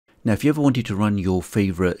Now, if you ever wanted to run your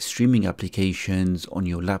favorite streaming applications on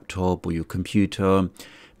your laptop or your computer,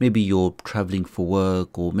 maybe you're traveling for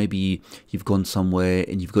work, or maybe you've gone somewhere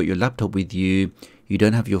and you've got your laptop with you, you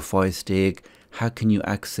don't have your Fire Stick, how can you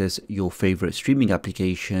access your favorite streaming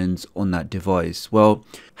applications on that device? Well,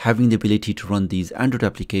 having the ability to run these Android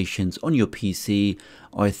applications on your PC,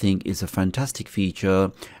 I think is a fantastic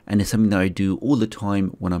feature, and it's something that I do all the time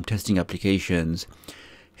when I'm testing applications.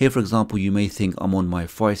 Here, for example, you may think I'm on my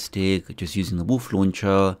Fire Stick just using the Wolf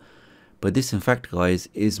launcher, but this in fact, guys,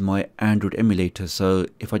 is my Android emulator. So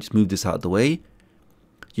if I just move this out of the way,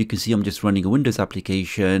 you can see I'm just running a Windows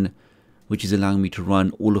application, which is allowing me to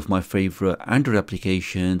run all of my favorite Android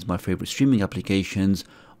applications, my favorite streaming applications,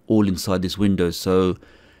 all inside this window. So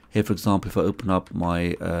here, for example, if I open up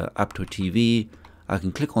my Apto TV, I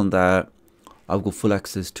can click on that. I've got full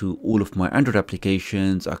access to all of my Android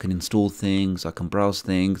applications. I can install things, I can browse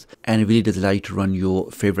things, and it really does allow you to run your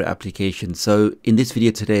favorite applications. So in this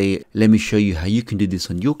video today, let me show you how you can do this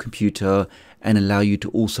on your computer and allow you to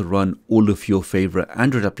also run all of your favorite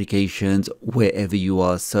Android applications wherever you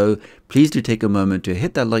are. So please do take a moment to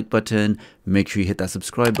hit that like button, make sure you hit that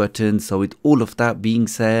subscribe button. So with all of that being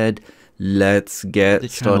said, let's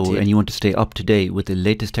get started. And you want to stay up to date with the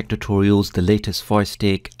latest tech tutorials, the latest Fire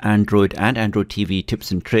Stick, Android and Android TV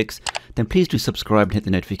tips and tricks, then please do subscribe and hit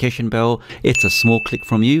the notification bell. It's a small click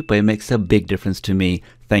from you, but it makes a big difference to me.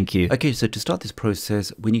 Thank you. Okay, so to start this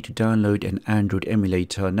process, we need to download an Android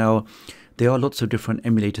emulator. Now, there are lots of different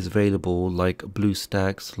emulators available, like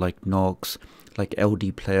BlueStacks, like Nox, like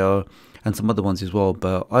LD Player, and some other ones as well,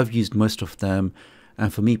 but I've used most of them.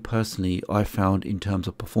 And for me personally, I found in terms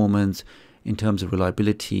of performance, in terms of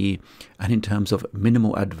reliability, and in terms of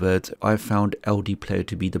minimal adverts, I found LD Player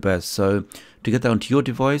to be the best. So to get that onto your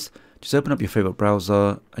device, just open up your favorite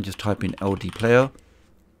browser and just type in LD Player.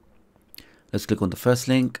 Let's click on the first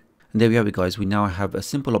link. And there we have it, guys. We now have a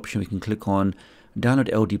simple option we can click on,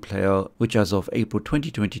 download LD Player, which as of April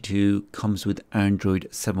 2022 comes with Android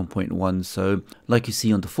 7.1. So like you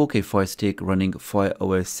see on the 4K Fire Stick running Fire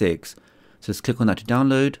OS 6. So let's click on that to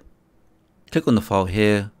download, click on the file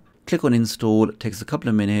here, click on install. It takes a couple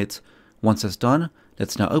of minutes. Once that's done,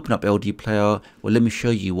 let's now open up LD Player. Well, let me show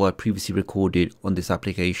you what I previously recorded on this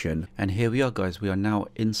application. And here we are, guys. We are now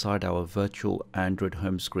inside our virtual Android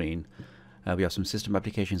home screen. We have some system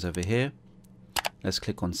applications over here. Let's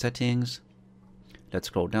click on settings. Let's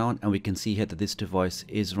scroll down and we can see here that this device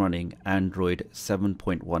is running Android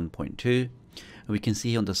 7.1.2. And we can see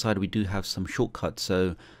here on the side we do have some shortcuts.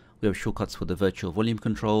 So we have shortcuts for the virtual volume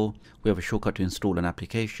control. We have a shortcut to install an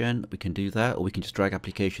application. We can do that, or we can just drag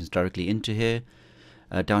applications directly into here.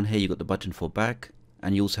 Down here, you've got the button for back,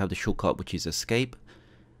 and you also have the shortcut, which is escape.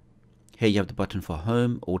 Here you have the button for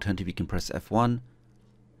home. Alternatively, you can press F1.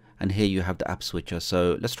 And here you have the app switcher.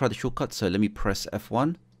 So let's try the shortcut. So let me press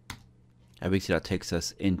F1. And we see that takes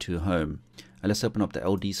us into home. And let's open up the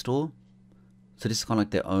LD store. So this is kind of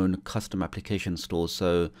like their own custom application store.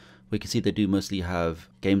 So we can see they do mostly have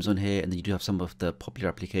games on here, and then you do have some of the popular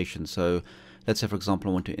applications. So let's say, for example,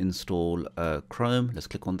 I want to install Chrome. Let's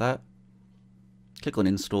click on that. Click on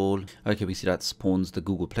install. Okay, we see that spawns the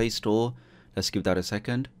Google Play Store. Let's give that a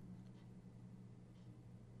second.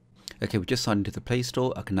 Okay, we just signed into the Play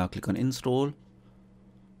Store. I can now click on install.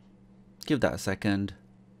 Give that a second.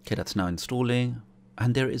 Okay, that's now installing.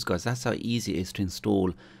 And there it is, guys. That's how easy it is to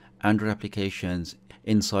install Android applications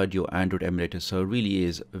inside your Android emulator. So it really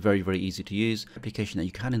is very, very easy to use. Application that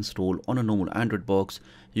you can install on a normal Android box,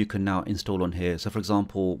 you can now install on here. So for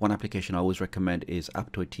example, one application I always recommend is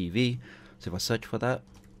Aptoid TV. So if I search for that,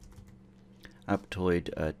 Aptoid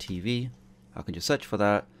TV, I can just search for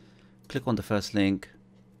that, click on the first link,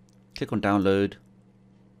 click on download.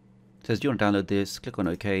 It says, do you want to download this? Click on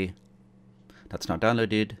OK. That's now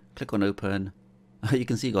downloaded. Click on open. You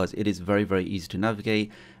can see, guys, it is very, very easy to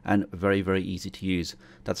navigate and very, very easy to use.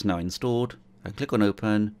 That's now installed. I click on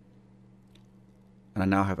open, and I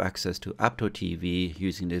now have access to Apto TV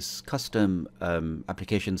using this custom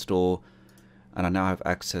application store, and I now have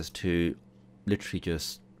access to literally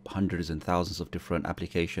just hundreds and thousands of different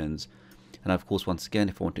applications. And of course, once again,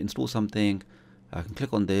 if I want to install something, I can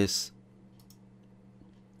click on this,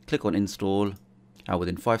 click on install, and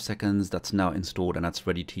within 5 seconds, that's now installed and that's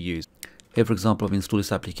ready to use. Here, for example, I've installed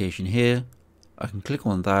this application here. I can click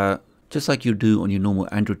on that, just like you do on your normal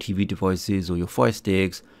Android TV devices or your Fire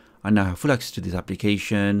Sticks. I now have full access to this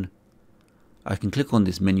application. I can click on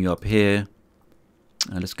this menu up here.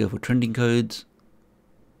 And let's go for trending codes.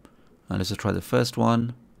 And let's just try the first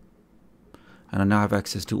one. And I now have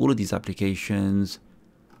access to all of these applications.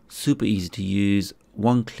 Super easy to use.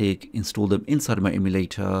 One click, install them inside of my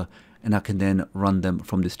emulator. and I can then run them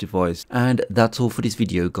from this device. And that's all for this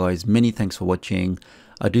video, guys. Many thanks for watching.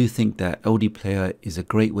 I do think that LD Player is a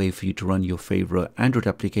great way for you to run your favorite Android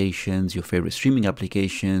applications, your favorite streaming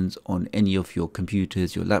applications on any of your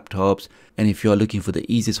computers, your laptops. And if you are looking for the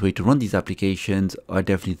easiest way to run these applications, I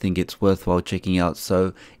definitely think it's worthwhile checking out.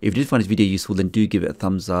 So if you did find this video useful, then do give it a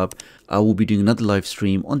thumbs up. I will be doing another live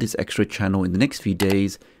stream on this extra channel in the next few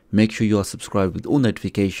days. Make sure you are subscribed with all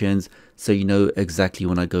notifications so you know exactly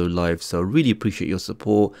when I go live. So really appreciate your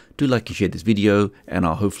support. Do like and share this video, and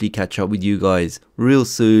I'll hopefully catch up with you guys real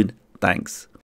soon. Thanks.